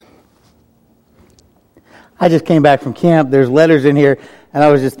I just came back from camp. There's letters in here, and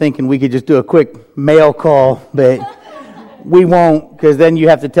I was just thinking we could just do a quick mail call, but we won't, because then you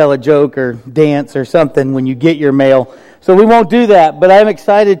have to tell a joke or dance or something when you get your mail. So we won't do that, but I'm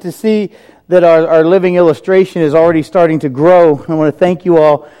excited to see that our living illustration is already starting to grow. I want to thank you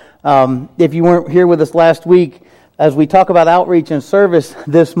all. If you weren't here with us last week, as we talk about outreach and service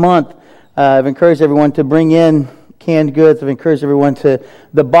this month, I've encouraged everyone to bring in canned goods. I've encouraged everyone to,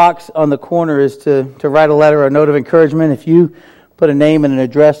 the box on the corner is to write a letter or a note of encouragement. If you put a name and an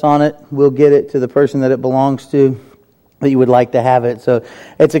address on it, we'll get it to the person that it belongs to, that you would like to have it. So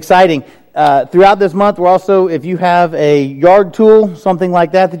it's exciting. Throughout this month, we're also, if you have a yard tool, something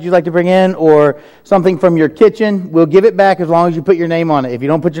like that you'd like to bring in, or something from your kitchen, we'll give it back as long as you put your name on it. If you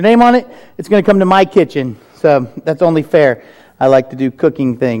don't put your name on it, it's going to come to my kitchen. So that's only fair. I like to do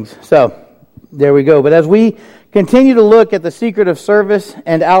cooking things. So there we go. But as we continue to look at the secret of service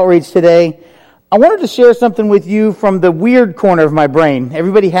and outreach today, I wanted to share something with you from the weird corner of my brain.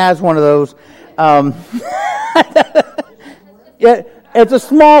 Everybody has one of those. Yeah, it's a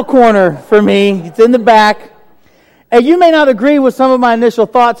small corner for me. It's in the back. And you may not agree with some of my initial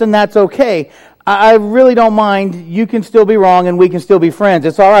thoughts, and that's okay. I really don't mind. You can still be wrong, and we can still be friends.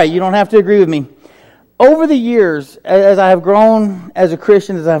 It's all right. You don't have to agree with me. Over the years, as I have grown as a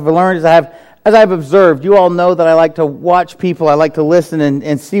Christian, as I have learned, as I've observed, you all know that I like to watch people. I like to listen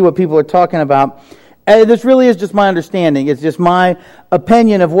and see what people are talking about. And this really is just my understanding. It's just my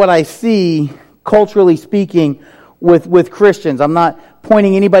opinion of what I see, culturally speaking, with Christians. I'm not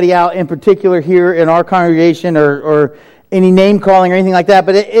pointing anybody out in particular here in our congregation or any name calling or anything like that,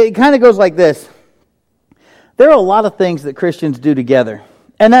 but it kind of goes like this. There are a lot of things that Christians do together,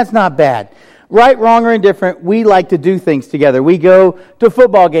 and that's not bad. Right, wrong, or indifferent, we like to do things together. We go to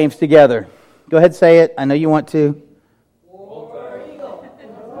football games together. Go ahead, say it. I know you want to.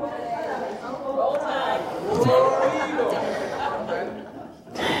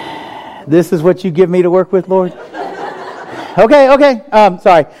 This is what you give me to work with, Lord? Okay.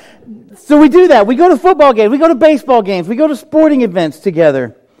 Sorry. So we do that. We go to football games. We go to baseball games. We go to sporting events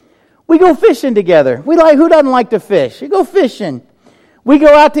together. We go fishing together. Who doesn't like to fish? You go fishing. We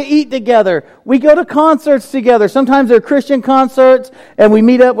go out to eat together. We go to concerts together. Sometimes they're Christian concerts, and we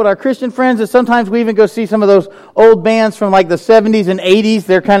meet up with our Christian friends, and sometimes we even go see some of those old bands from like the 70s and 80s.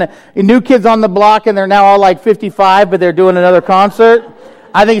 They're kind of new kids on the block, and they're now all like 55, but they're doing another concert.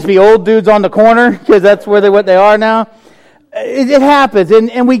 I think it's the old dudes on the corner, because that's what they are now. It happens,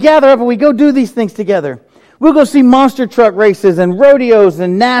 and we gather up and we go do these things together. We'll go see monster truck races and rodeos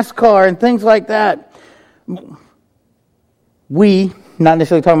and NASCAR and things like that. We, not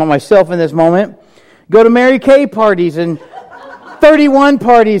necessarily talking about myself in this moment, go to Mary Kay parties and 31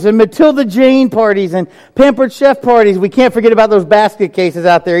 parties and Matilda Jane parties and Pampered Chef parties. We can't forget about those basket cases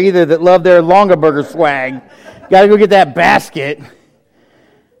out there either that love their Longaberger swag. Got to go get that basket.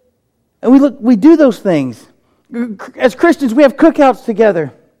 And we do those things. As Christians, we have cookouts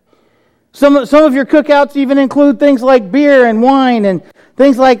together. Some of your cookouts even include things like beer and wine and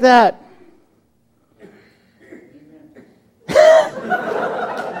things like that.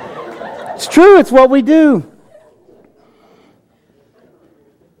 It's true, it's what we do.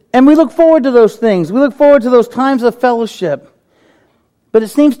 And we look forward to those things. We look forward to those times of fellowship. But it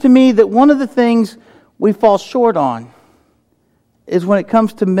seems to me that one of the things we fall short on is when it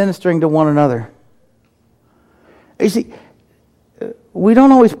comes to ministering to one another. You see, we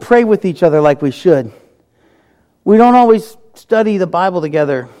don't always pray with each other like we should. We don't always study the Bible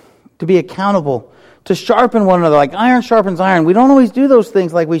together to be accountable, to sharpen one another like iron sharpens iron. We don't always do those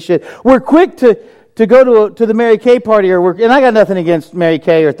things like we should. We're quick to go to the Mary Kay party, and I got nothing against Mary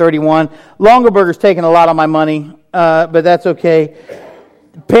Kay or 31. Longaberger's taking a lot of my money, but that's okay.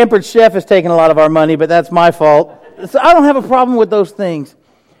 Pampered Chef is taking a lot of our money, but that's my fault. So I don't have a problem with those things.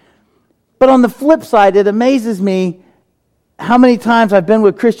 But on the flip side, it amazes me how many times I've been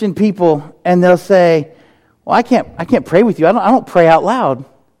with Christian people and they'll say, well, I can't pray with you. I don't pray out loud.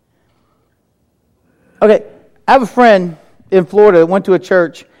 Okay, I have a friend in Florida that went to a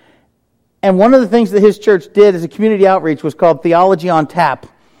church, and one of the things that his church did as a community outreach was called Theology on Tap.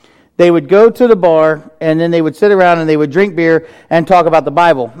 They would go to the bar, and then they would sit around and they would drink beer and talk about the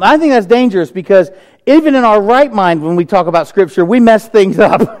Bible. I think that's dangerous because even in our right mind, when we talk about Scripture, we mess things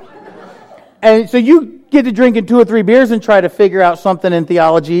up. And so you get to drinking 2 or 3 beers and try to figure out something in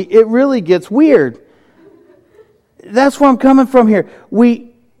theology, it really gets weird. That's where I'm coming from here.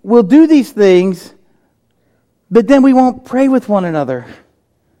 We'll do these things, but then we won't pray with one another.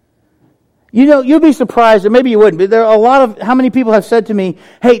 You know, you'll be surprised, or maybe you wouldn't, but there are a lot of, how many people have said to me,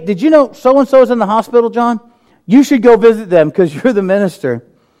 hey, did you know so-and-so is in the hospital, John? You should go visit them because you're the minister.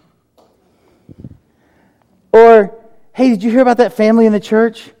 Or, hey, did you hear about that family in the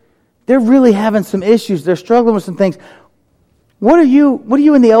church? They're really having some issues. They're struggling with some things. What are you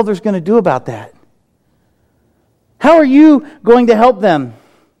and the elders going to do about that? How are you going to help them?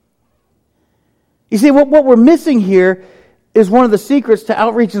 You see, what we're missing here is one of the secrets to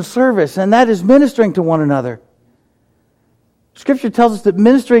outreach and service, and that is ministering to one another. Scripture tells us that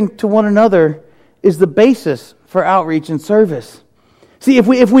ministering to one another is the basis for outreach and service. See,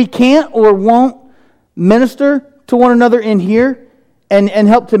 if we can't or won't minister to one another in here and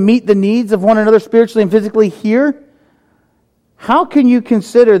help to meet the needs of one another spiritually and physically here, how can you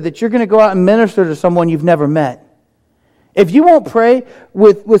consider that you're going to go out and minister to someone you've never met? If you won't pray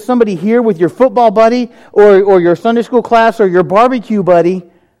with somebody here, with your football buddy or your Sunday school class or your barbecue buddy,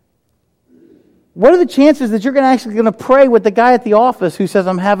 what are the chances that you're actually going to pray with the guy at the office who says,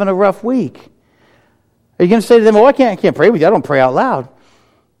 I'm having a rough week? Are you going to say to them, I can't pray with you. I don't pray out loud.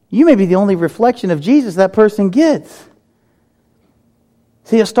 You may be the only reflection of Jesus that person gets.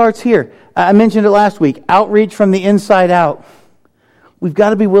 See, it starts here. I mentioned it last week. Outreach from the inside out. We've got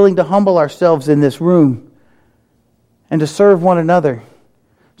to be willing to humble ourselves in this room and to serve one another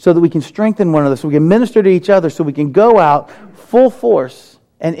so that we can strengthen one another, so we can minister to each other, so we can go out full force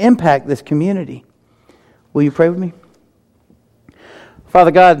and impact this community. Will you pray with me?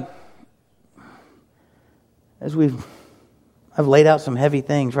 Father God, as I've laid out some heavy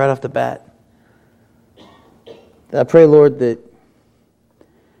things right off the bat, I pray, Lord, that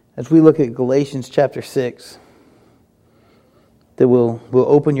as we look at Galatians chapter 6, that we'll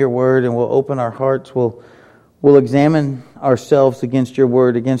open your word and we'll open our hearts, we'll examine ourselves against your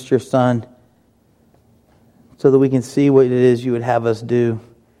word, against your Son, so that we can see what it is you would have us do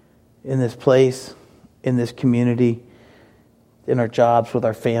in this place, in this community, in our jobs, with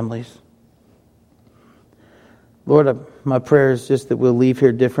our families. Lord, my prayer is just that we'll leave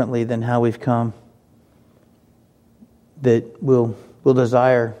here differently than how we've come. That we'll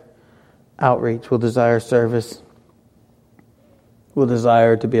desire outreach, we'll desire service, we'll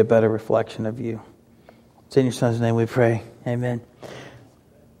desire to be a better reflection of you. It's in your Son's name we pray. Amen.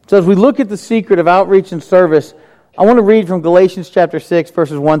 So as we look at the secret of outreach and service, I want to read from Galatians chapter 6,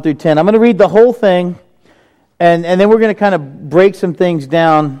 verses 1 through 10. I'm going to read the whole thing, and then we're going to kind of break some things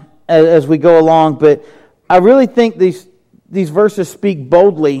down as we go along. But I really think these verses speak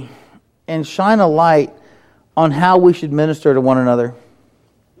boldly and shine a light on how we should minister to one another.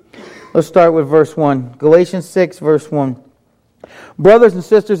 Let's start with verse 1. Galatians 6, verse 1. Brothers and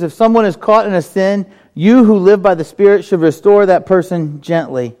sisters, if someone is caught in a sin, you who live by the Spirit should restore that person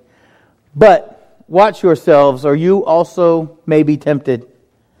gently. But watch yourselves, or you also may be tempted.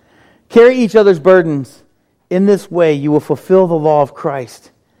 Carry each other's burdens. In this way you will fulfill the law of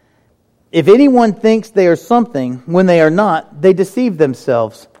Christ. If anyone thinks they are something when they are not, they deceive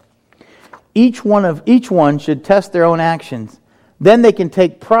themselves. Each one should test their own actions. Then they can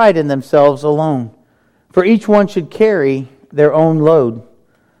take pride in themselves alone. For each one should carry their own load.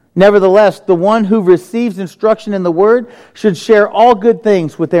 Nevertheless, the one who receives instruction in the word should share all good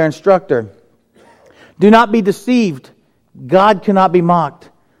things with their instructor. Do not be deceived. God cannot be mocked.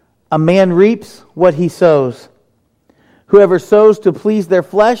 A man reaps what he sows. Whoever sows to please their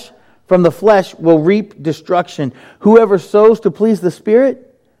flesh, from the flesh will reap destruction. Whoever sows to please the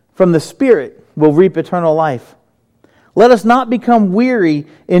Spirit, from the Spirit will reap eternal life. Let us not become weary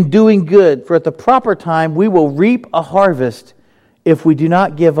in doing good, for at the proper time we will reap a harvest if we do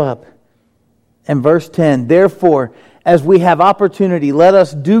not give up. And verse 10, therefore, as we have opportunity, let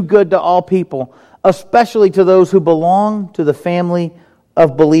us do good to all people, especially to those who belong to the family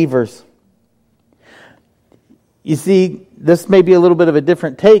of believers. You see, this may be a little bit of a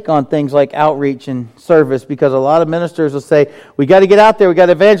different take on things like outreach and service, because a lot of ministers will say, we got to get out there, we got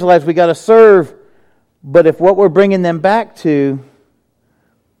to evangelize, we got to serve. But if what we're bringing them back to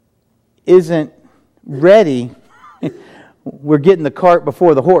isn't ready, we're getting the cart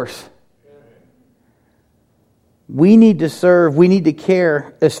before the horse. We need to serve, we need to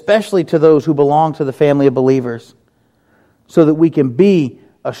care, especially to those who belong to the family of believers, so that we can be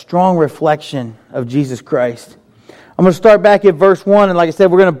a strong reflection of Jesus Christ. I'm going to start back at verse 1, and like I said,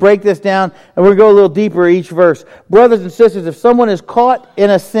 we're going to break this down, and we're going to go a little deeper each verse. Brothers and sisters, if someone is caught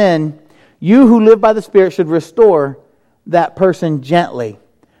in a sin, you who live by the Spirit should restore that person gently.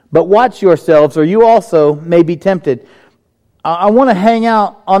 But watch yourselves, or you also may be tempted. I want to hang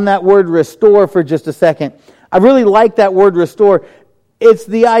out on that word restore for just a second. I really like that word restore. It's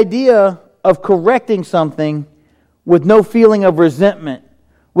the idea of correcting something with no feeling of resentment,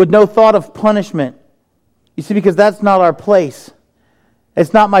 with no thought of punishment. You see, because that's not our place.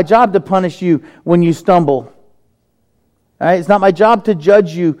 It's not my job to punish you when you stumble. All right? It's not my job to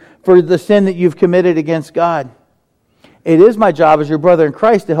judge you for the sin that you've committed against God. It is my job as your brother in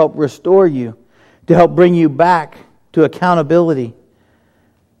Christ to help restore you, to help bring you back to accountability,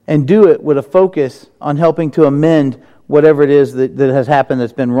 and do it with a focus on helping to amend whatever it is that has happened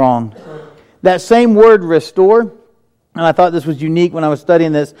that's been wrong. That same word, restore, and I thought this was unique when I was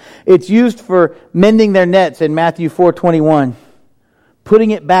studying this, it's used for mending their nets in Matthew 4:21,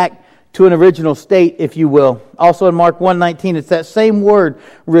 putting it back to an original state, if you will. Also in Mark 1:19, it's that same word,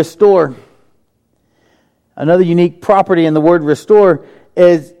 restore. Another unique property in the word restore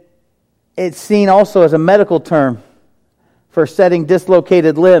is it's seen also as a medical term for setting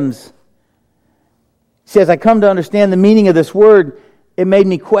dislocated limbs. See, as I come to understand the meaning of this word, it made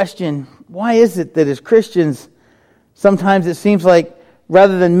me question, why is it that as Christians, sometimes it seems like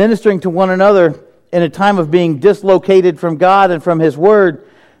rather than ministering to one another in a time of being dislocated from God and from His Word,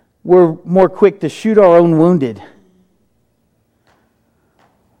 we're more quick to shoot our own wounded.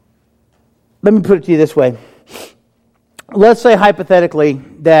 Let me put it to you this way. Let's say hypothetically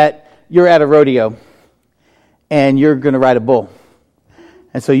that you're at a rodeo and you're going to ride a bull.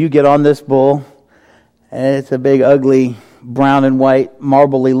 And so you get on this bull, and it's a big, ugly, brown and white,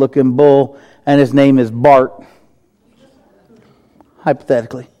 marbly looking bull, and his name is Bart.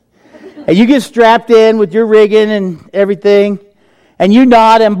 Hypothetically. And you get strapped in with your rigging and everything, and you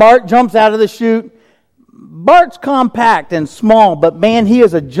nod, and Bart jumps out of the chute. Bart's compact and small, but man, he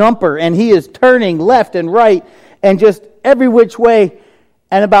is a jumper, and he is turning left and right, and just every which way.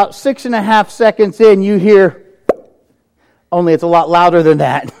 And about 6.5 seconds in, you hear, only it's a lot louder than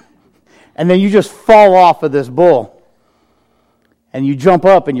that. And then you just fall off of this bull. And you jump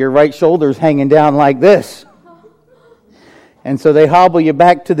up, and your right shoulder's hanging down like this. And so they hobble you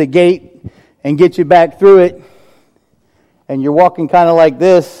back to the gate and get you back through it. And you're walking kind of like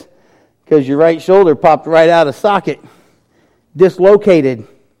this because your right shoulder popped right out of socket, dislocated.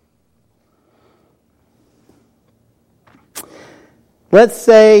 Let's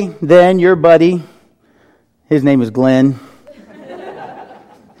say then your buddy, his name is Glenn,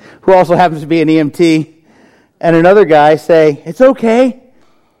 who also happens to be an EMT, and another guy say, it's okay,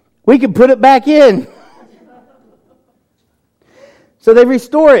 we can put it back in. So they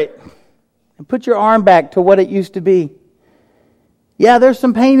restore it and put your arm back to what it used to be. Yeah, there's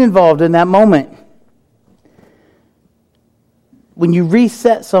some pain involved in that moment. When you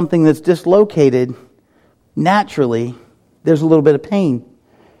reset something that's dislocated, naturally, there's a little bit of pain.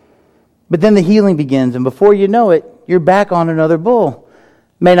 But then the healing begins, and before you know it, you're back on another bull.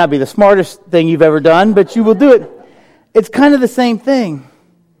 May not be the smartest thing you've ever done, but you will do it. It's kind of the same thing.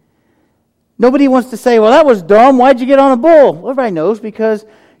 Nobody wants to say, well, that was dumb. Why'd you get on a bull? Well, everybody knows, because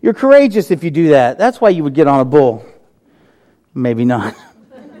you're courageous if you do that. That's why you would get on a bull. Maybe not.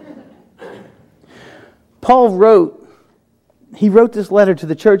 Paul wrote this letter to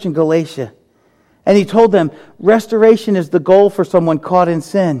the church in Galatia. And he told them, restoration is the goal for someone caught in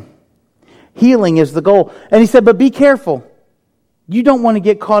sin. Healing is the goal. And he said, but be careful. You don't want to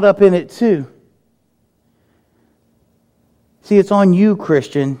get caught up in it too. See, it's on you,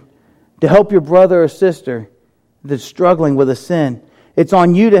 Christian, to help your brother or sister that's struggling with a sin. It's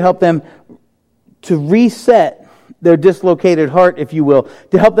on you to help them to reset their dislocated heart, if you will,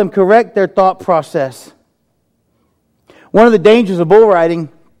 to help them correct their thought process. One of the dangers of bull riding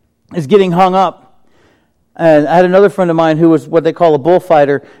is getting hung up. And I had another friend of mine who was what they call a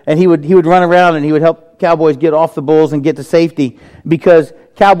bullfighter, and he would run around and he would help cowboys get off the bulls and get to safety, because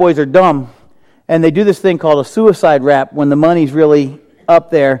cowboys are dumb. And they do this thing called a suicide wrap when the money's really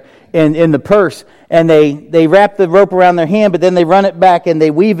up there in the purse. And they wrap the rope around their hand, but then they run it back and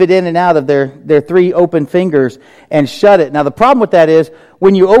they weave it in and out of their 3 open fingers and shut it. Now the problem with that is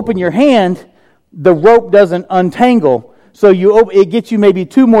when you open your hand, the rope doesn't untangle. So it gets you maybe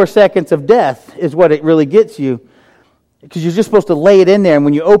 2 more seconds of death is what it really gets you. Because you're just supposed to lay it in there, and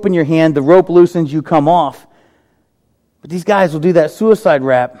when you open your hand, the rope loosens, you come off. But these guys will do that suicide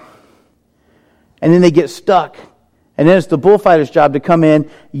wrap, and then they get stuck. And then it's the bullfighter's job to come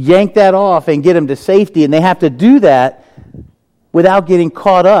in, yank that off, and get them to safety. And they have to do that without getting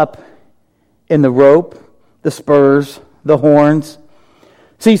caught up in the rope, the spurs, the horns.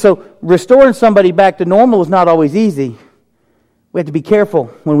 See, so restoring somebody back to normal is not always easy. We have to be careful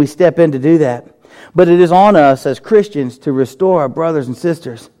when we step in to do that. But it is on us as Christians to restore our brothers and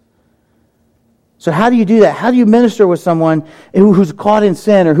sisters. So how do you do that? How do you minister with someone who's caught in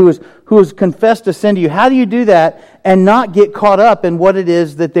sin or who has confessed a sin to you? How do you do that and not get caught up in what it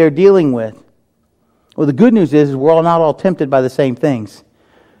is that they're dealing with? Well, the good news is we're not all tempted by the same things.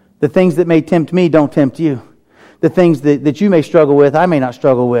 The things that may tempt me don't tempt you. The things that you may struggle with, I may not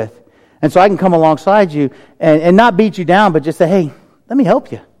struggle with. And so I can come alongside you and not beat you down, but just say, hey, let me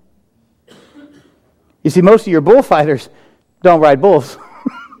help you. You see, most of your bullfighters don't ride bulls.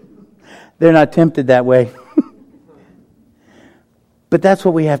 They're not tempted that way. But that's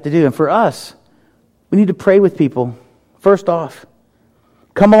what we have to do. And for us, we need to pray with people. First off,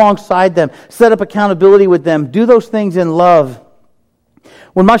 come alongside them. Set up accountability with them. Do those things in love.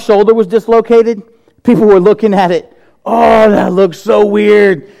 When my shoulder was dislocated, people were looking at it. Oh, that looks so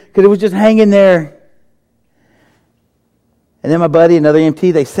weird. Because it was just hanging there. And then my buddy, another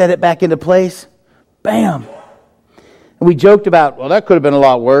EMT, they set it back into place. Bam. And we joked about, well, that could have been a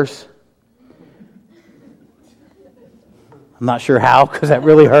lot worse. I'm not sure how, because that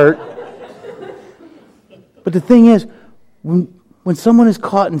really hurt. But the thing is, when someone is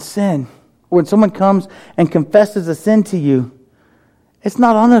caught in sin, or when someone comes and confesses a sin to you, it's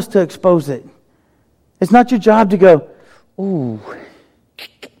not on us to expose it. It's not your job to go, ooh,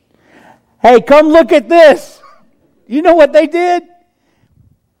 hey, come look at this. You know what they did?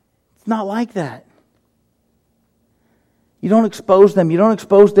 It's not like that. You don't expose them. You don't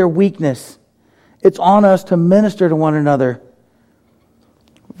expose their weakness. It's on us to minister to one another.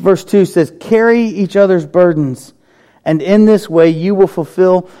 Verse 2 says, carry each other's burdens, and in this way you will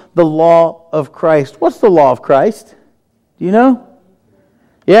fulfill the law of Christ. What's the law of Christ? Do you know?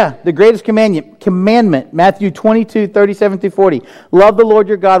 Yeah, the greatest commandment, Matthew 22, 37 through 40. Love the Lord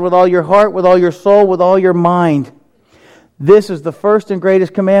your God with all your heart, with all your soul, with all your mind. This is the first and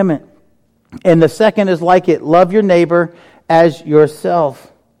greatest commandment. And the second is like it. Love your neighbor as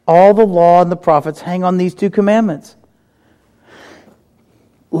yourself. All the law and the prophets hang on these two commandments.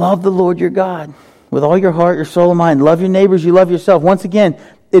 Love the Lord your God with all your heart, your soul, and mind. Love your neighbors, you love yourself. Once again,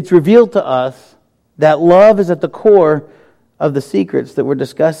 it's revealed to us that love is at the core of the secrets that we're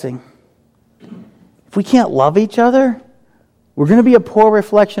discussing. If we can't love each other, we're going to be a poor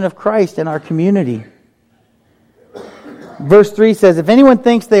reflection of Christ in our community. Verse 3 says, if anyone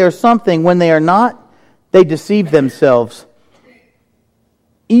thinks they are something when they are not, they deceive themselves.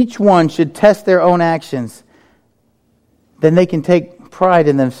 Each one should test their own actions. Then they can take pride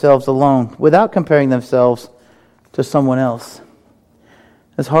in themselves alone without comparing themselves to someone else.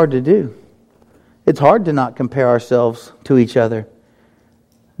 It's hard to do. It's hard to not compare ourselves to each other.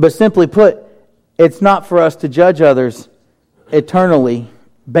 But simply put, it's not for us to judge others eternally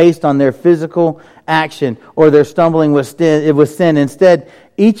based on their physical action or their stumbling with sin. Instead,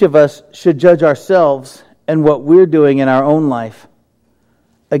 each of us should judge ourselves and what we're doing in our own life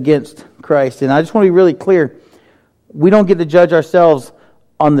against Christ. And I just want to be really clear. We don't get to judge ourselves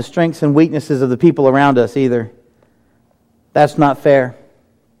on the strengths and weaknesses of the people around us either. That's not fair.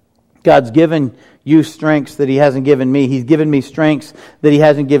 God's given you strengths that He hasn't given me. He's given me strengths that He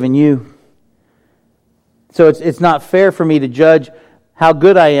hasn't given you. So it's not fair for me to judge how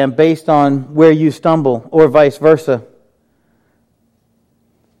good I am based on where you stumble, or vice versa.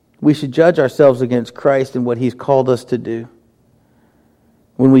 We should judge ourselves against Christ and what He's called us to do.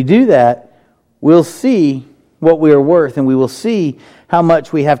 When we do that, we'll see what we are worth, and we will see how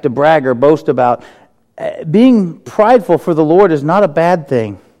much we have to brag or boast about. Being prideful for the Lord is not a bad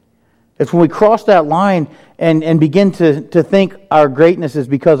thing. It's when we cross that line and begin to think our greatness is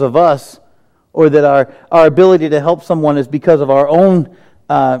because of us, or that our ability to help someone is because of our own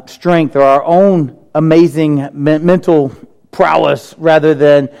strength or our own amazing mental prowess, rather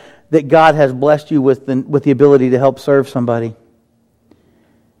than that God has blessed you with the ability to help serve somebody.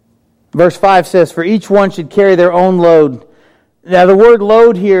 Verse 5 says, for each one should carry their own load. Now the word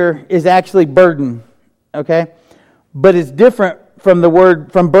load here is actually burden, okay? But it's different from the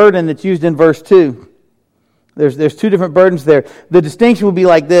word, from burden that's used in verse 2. There's two different burdens there. The distinction would be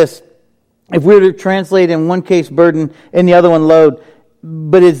like this. If we were to translate in one case burden, in the other one load,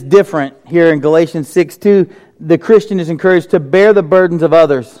 but it's different here in Galatians 6:2. The Christian is encouraged to bear the burdens of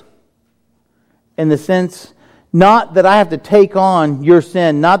others. In the sense, not that I have to take on your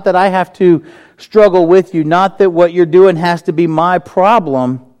sin, not that I have to struggle with you, not that what you're doing has to be my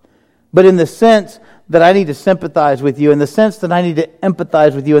problem, but in the sense that I need to sympathize with you, in the sense that I need to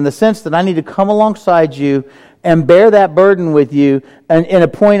empathize with you, in the sense that I need to come alongside you and bear that burden with you, and in a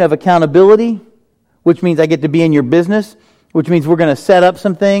point of accountability, which means I get to be in your business, which means we're going to set up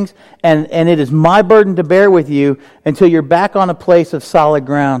some things, and it is my burden to bear with you until you're back on a place of solid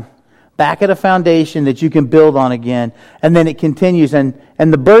ground, back at a foundation that you can build on again. And then it continues, and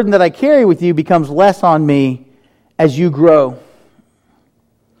the burden that I carry with you becomes less on me as you grow.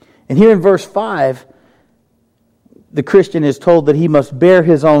 And here in verse 5, the Christian is told that he must bear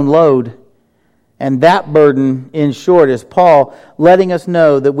his own load. And that burden, in short, is Paul letting us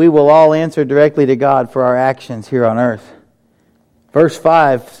know that we will all answer directly to God for our actions here on earth. Verse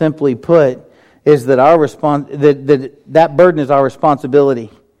 5, simply put, is that that burden is our responsibility.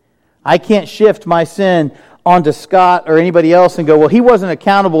 I can't shift my sin onto Scott or anybody else and go, well, he wasn't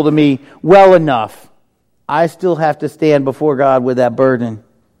accountable to me well enough. I still have to stand before God with that burden.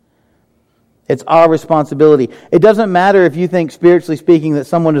 It's our responsibility. It doesn't matter if you think, spiritually speaking, that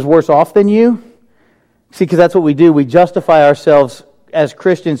someone is worse off than you. See, because that's what we do. We justify ourselves as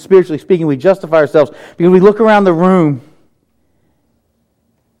Christians, spiritually speaking. We justify ourselves because we look around the room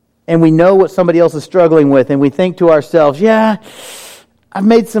and we know what somebody else is struggling with, and we think to ourselves, yeah, I've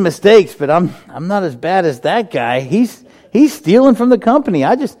made some mistakes, but I'm not as bad as that guy. He's stealing from the company.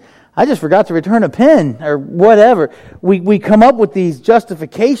 I just forgot to return a pen or whatever. We come up with these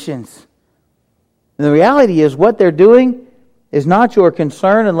justifications. And the reality is what they're doing is not your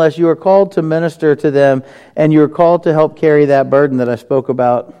concern unless you are called to minister to them and you're called to help carry that burden that I spoke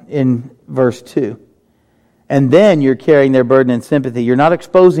about in verse 2. And then you're carrying their burden in sympathy. You're not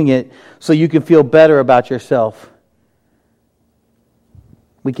exposing it so you can feel better about yourself.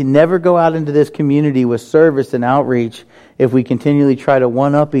 We can never go out into this community with service and outreach if we continually try to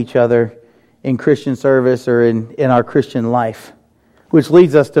one-up each other in Christian service or in our Christian life. Which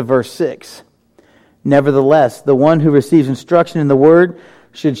leads us to verse 6. Nevertheless, the one who receives instruction in the Word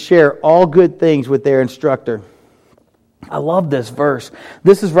should share all good things with their instructor. I love this verse.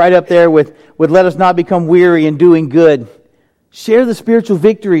 This is right up there with let us not become weary in doing good. Share the spiritual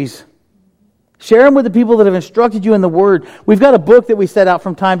victories. Share them with the people that have instructed you in the Word. We've got a book that we set out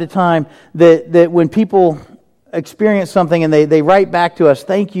from time to time that when people experience something and they write back to us,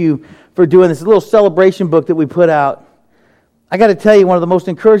 thank you for doing this. A little celebration book that we put out. I got to tell you, one of the most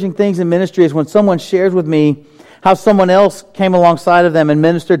encouraging things in ministry is when someone shares with me how someone else came alongside of them and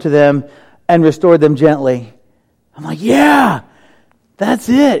ministered to them and restored them gently. I'm like, yeah, that's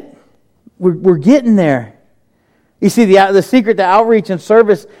it. We're getting there. You see, the secret to outreach and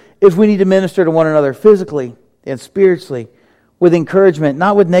service is we need to minister to one another physically and spiritually with encouragement,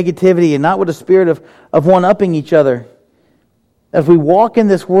 not with negativity and not with a spirit of one-upping each other. As we walk in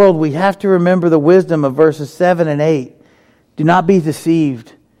this world, we have to remember the wisdom of verses 7 and 8. Do not be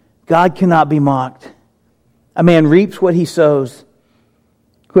deceived. God cannot be mocked. A man reaps what he sows.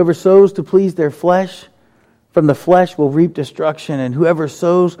 Whoever sows to please their flesh, from the flesh will reap destruction. And whoever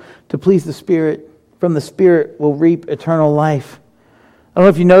sows to please the Spirit, from the Spirit will reap eternal life. I don't know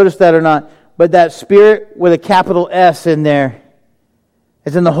if you noticed that or not, but that Spirit with a capital S in there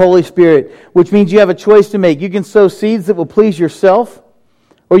is in the Holy Spirit, which means you have a choice to make. You can sow seeds that will please yourself,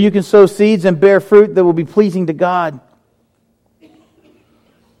 or you can sow seeds and bear fruit that will be pleasing to God.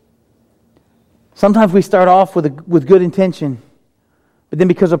 Sometimes we start off with good intention, but then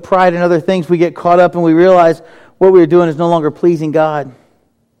because of pride and other things, we get caught up and we realize what we are doing is no longer pleasing God.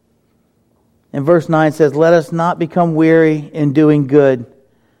 And verse 9 says, let us not become weary in doing good,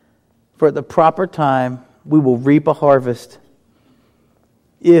 for at the proper time we will reap a harvest.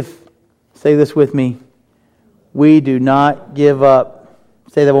 If, say this with me, we do not give up.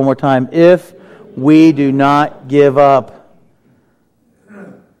 Say that one more time. If we do not give up.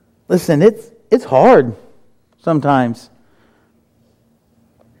 Listen, it's hard sometimes.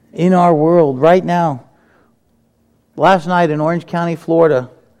 In our world right now, last night in Orange County, Florida,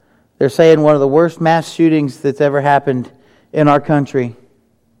 they're saying one of the worst mass shootings that's ever happened in our country.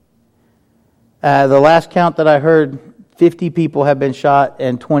 The last count that I heard, 50 people have been shot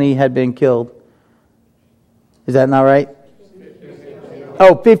and 20 had been killed. Is that not right?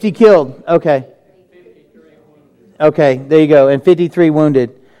 50 killed. Okay. Okay, there you go. And 53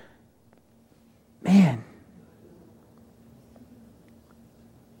 wounded. Man.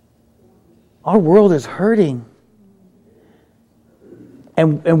 Our world is hurting.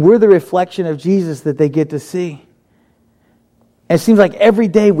 And we're the reflection of Jesus that they get to see. And it seems like every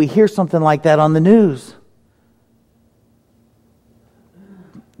day we hear something like that on the news.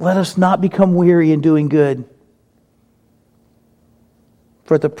 Let us not become weary in doing good.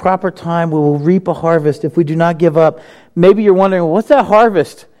 For at the proper time we will reap a harvest if we do not give up. Maybe you're wondering, well, what's that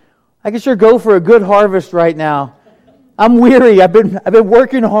harvest? I can sure go for a good harvest right now. I'm weary. I've been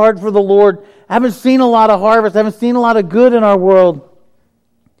working hard for the Lord. I haven't seen a lot of harvest. I haven't seen a lot of good in our world.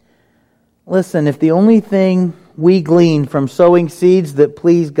 Listen, if the only thing we glean from sowing seeds that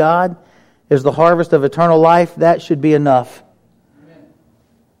please God is the harvest of eternal life, that should be enough. Amen.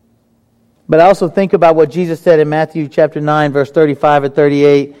 But I also think about what Jesus said in Matthew chapter 9, verse 35 and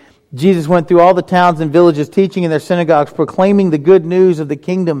 38. Jesus went through all the towns and villages, teaching in their synagogues, proclaiming the good news of the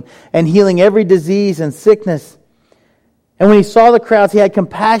kingdom and healing every disease and sickness. And when he saw the crowds, he had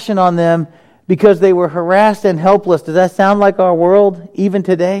compassion on them because they were harassed and helpless. Does that sound like our world even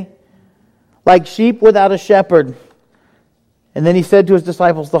today? Like sheep without a shepherd. And then he said to his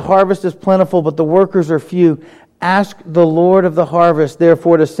disciples, the harvest is plentiful, but the workers are few. Ask the Lord of the harvest,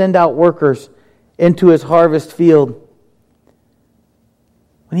 therefore, to send out workers into his harvest field.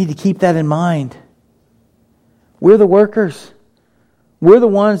 We need to keep that in mind. We're the workers. We're the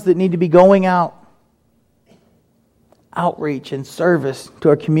ones that need to be going out. Outreach and service to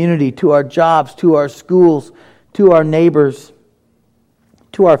our community, to our jobs, to our schools, to our neighbors,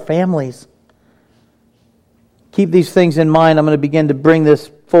 to our families. Keep these things in mind. I'm going to begin to bring this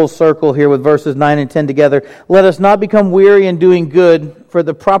full circle here with verses 9 and 10 together. Let us not become weary in doing good, for at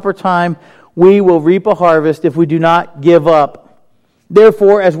the proper time we will reap a harvest if we do not give up.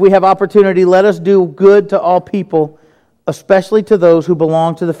 Therefore, as we have opportunity, let us do good to all people, especially to those who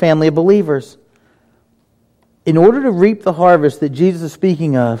belong to the family of believers. In order to reap the harvest that Jesus is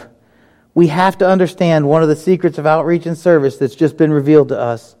speaking of, we have to understand one of the secrets of outreach and service that's just been revealed to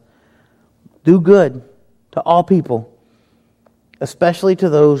us. Do good to all people, especially to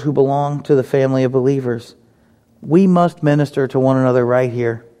those who belong to the family of believers. We must minister to one another right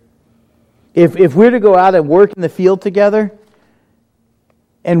here. If we're to go out and work in the field together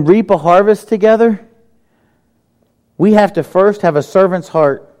and reap a harvest together, we have to first have a servant's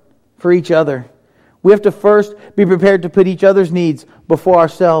heart for each other. We have to first be prepared to put each other's needs before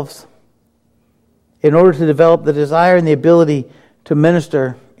ourselves in order to develop the desire and the ability to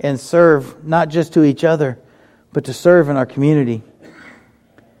minister and serve not just to each other, but to serve in our community.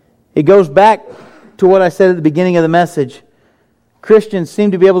 It goes back to what I said at the beginning of the message. Christians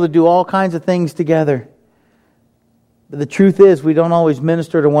seem to be able to do all kinds of things together. But the truth is, we don't always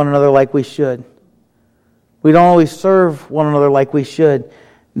minister to one another like we should. We don't always serve one another like we should.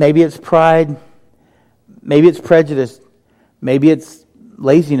 Maybe it's pride. Maybe it's prejudice. Maybe it's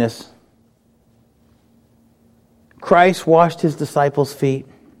laziness. Christ washed his disciples' feet.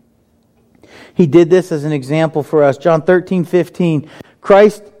 He did this as an example for us. John 13:15.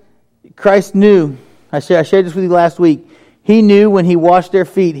 Christ knew. I shared this with you last week. He knew when he washed their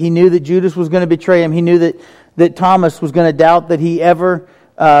feet. He knew that Judas was going to betray him. He knew that Thomas was going to doubt that he ever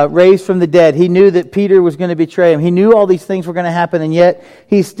raised from the dead. He knew that Peter was going to betray him. He knew all these things were going to happen, and yet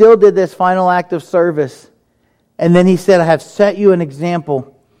he still did this final act of service. And then he said, I have set you an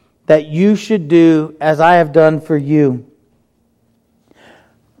example that you should do as I have done for you.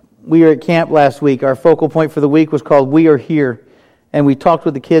 We were at camp last week. Our focal point for the week was called We Are Here. And we talked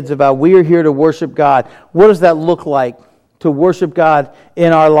with the kids about we are here to worship God. What does that look like to worship God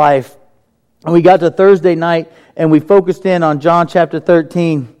in our life? And we got to Thursday night and we focused in on John chapter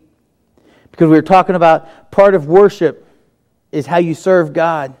 13 because we were talking about part of worship is how you serve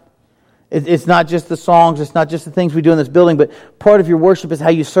God. It's not just the songs, it's not just the things we do in this building, but part of your worship is how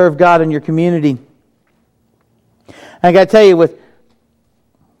you serve God in your community. And I got to tell you, with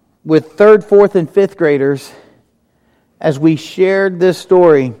 3rd, 4th, and 5th graders, as we shared this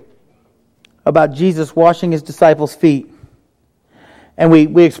story about Jesus washing his disciples' feet, and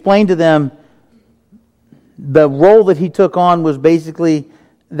we explained to them the role that he took on was basically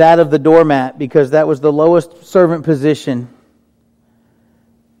that of the doormat, because that was the lowest servant position.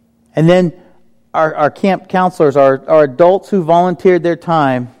 And then our camp counselors, our adults who volunteered their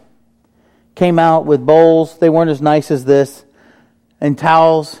time, came out with bowls. They weren't as nice as this, and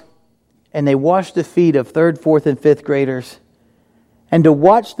towels, and they washed the feet of 3rd, 4th, and 5th graders. And to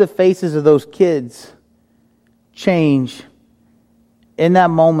watch the faces of those kids change in that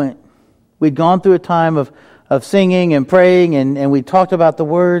moment. We'd gone through a time of singing and praying, and we talked about the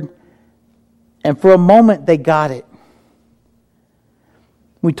Word. And for a moment, they got it.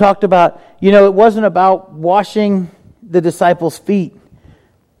 We talked about, it wasn't about washing the disciples' feet.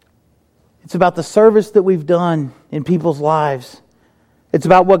 It's about the service that we've done in people's lives. It's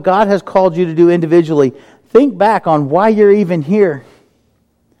about what God has called you to do individually. Think back on why you're even here.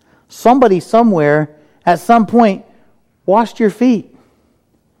 Somebody somewhere at some point washed your feet.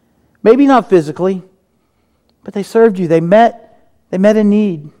 Maybe not physically, but they served you. They met a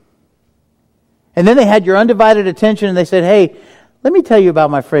need. And then they had your undivided attention and they said, hey, let me tell you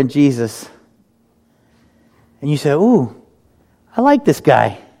about my friend Jesus. And you said, ooh, I like this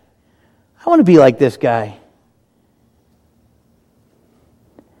guy. I want to be like this guy.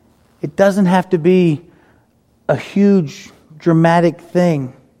 It doesn't have to be a huge, dramatic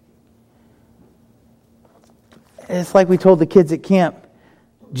thing. It's like we told the kids at camp.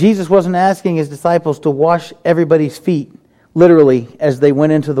 Jesus wasn't asking his disciples to wash everybody's feet, literally, as they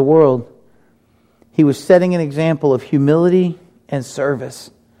went into the world. He was setting an example of humility and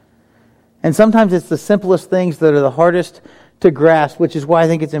service. And sometimes it's the simplest things that are the hardest to grasp, which is why I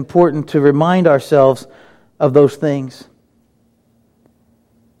think it's important to remind ourselves of those things.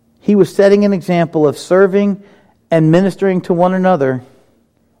 He was setting an example of serving and ministering to one another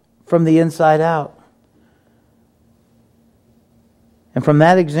from the inside out. And from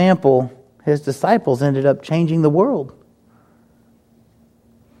that example, his disciples ended up changing the world.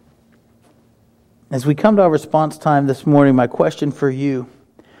 As we come to our response time this morning, my question for you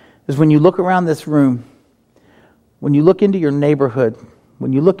is, when you look around this room, when you look into your neighborhood,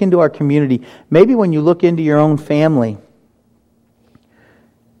 when you look into our community, maybe when you look into your own family,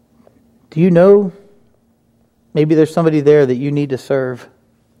 do you know maybe there's somebody there that you need to serve?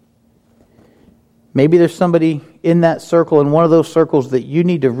 Maybe there's somebody in that circle, in one of those circles, that you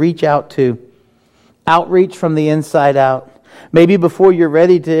need to reach out to. Outreach from the inside out. Maybe before you're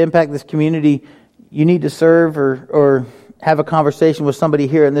ready to impact this community, you need to serve or have a conversation with somebody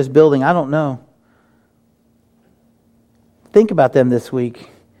here in this building. I don't know. Think about them this week.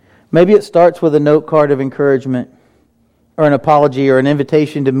 Maybe it starts with a note card of encouragement, or an apology, or an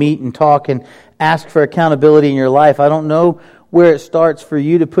invitation to meet and talk and ask for accountability in your life. I don't know where it starts for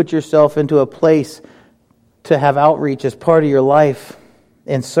you to put yourself into a place to have outreach as part of your life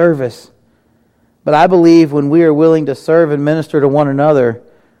and service. But I believe when we are willing to serve and minister to one another,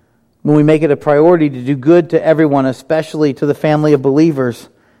 when we make it a priority to do good to everyone, especially to the family of believers,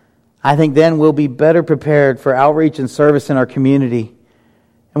 I think then we'll be better prepared for outreach and service in our community,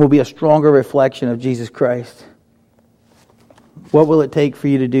 and we'll be a stronger reflection of Jesus Christ. What will it take for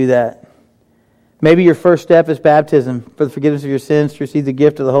you to do that? Maybe your first step is baptism for the forgiveness of your sins to receive the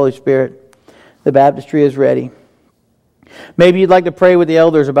gift of the Holy Spirit. The baptistry is ready. Maybe you'd like to pray with the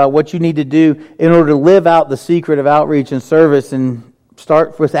elders about what you need to do in order to live out the secret of outreach and service, and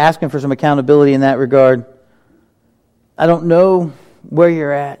start with asking for some accountability in that regard. I don't know where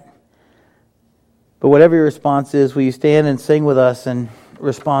you're at, but whatever your response is, will you stand and sing with us and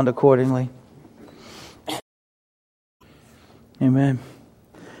respond accordingly? Amen.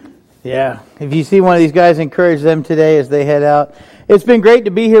 Yeah. If you see one of these guys, encourage them today as they head out. It's been great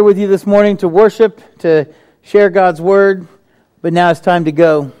to be here with you this morning to worship, to share God's Word, but now it's time to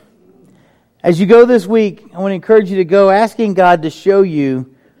go. As you go this week, I want to encourage you to go asking God to show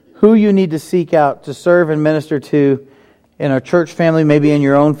you who you need to seek out to serve and minister to in our church family, maybe in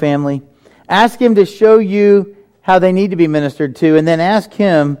your own family. Ask Him to show you how they need to be ministered to, and then ask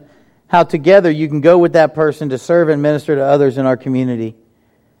Him how together you can go with that person to serve and minister to others in our community.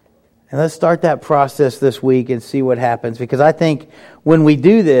 And let's start that process this week and see what happens, because I think when we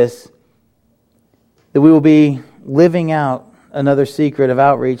do this, that we will be living out another secret of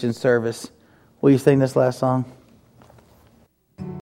outreach and service. Will you sing this last song?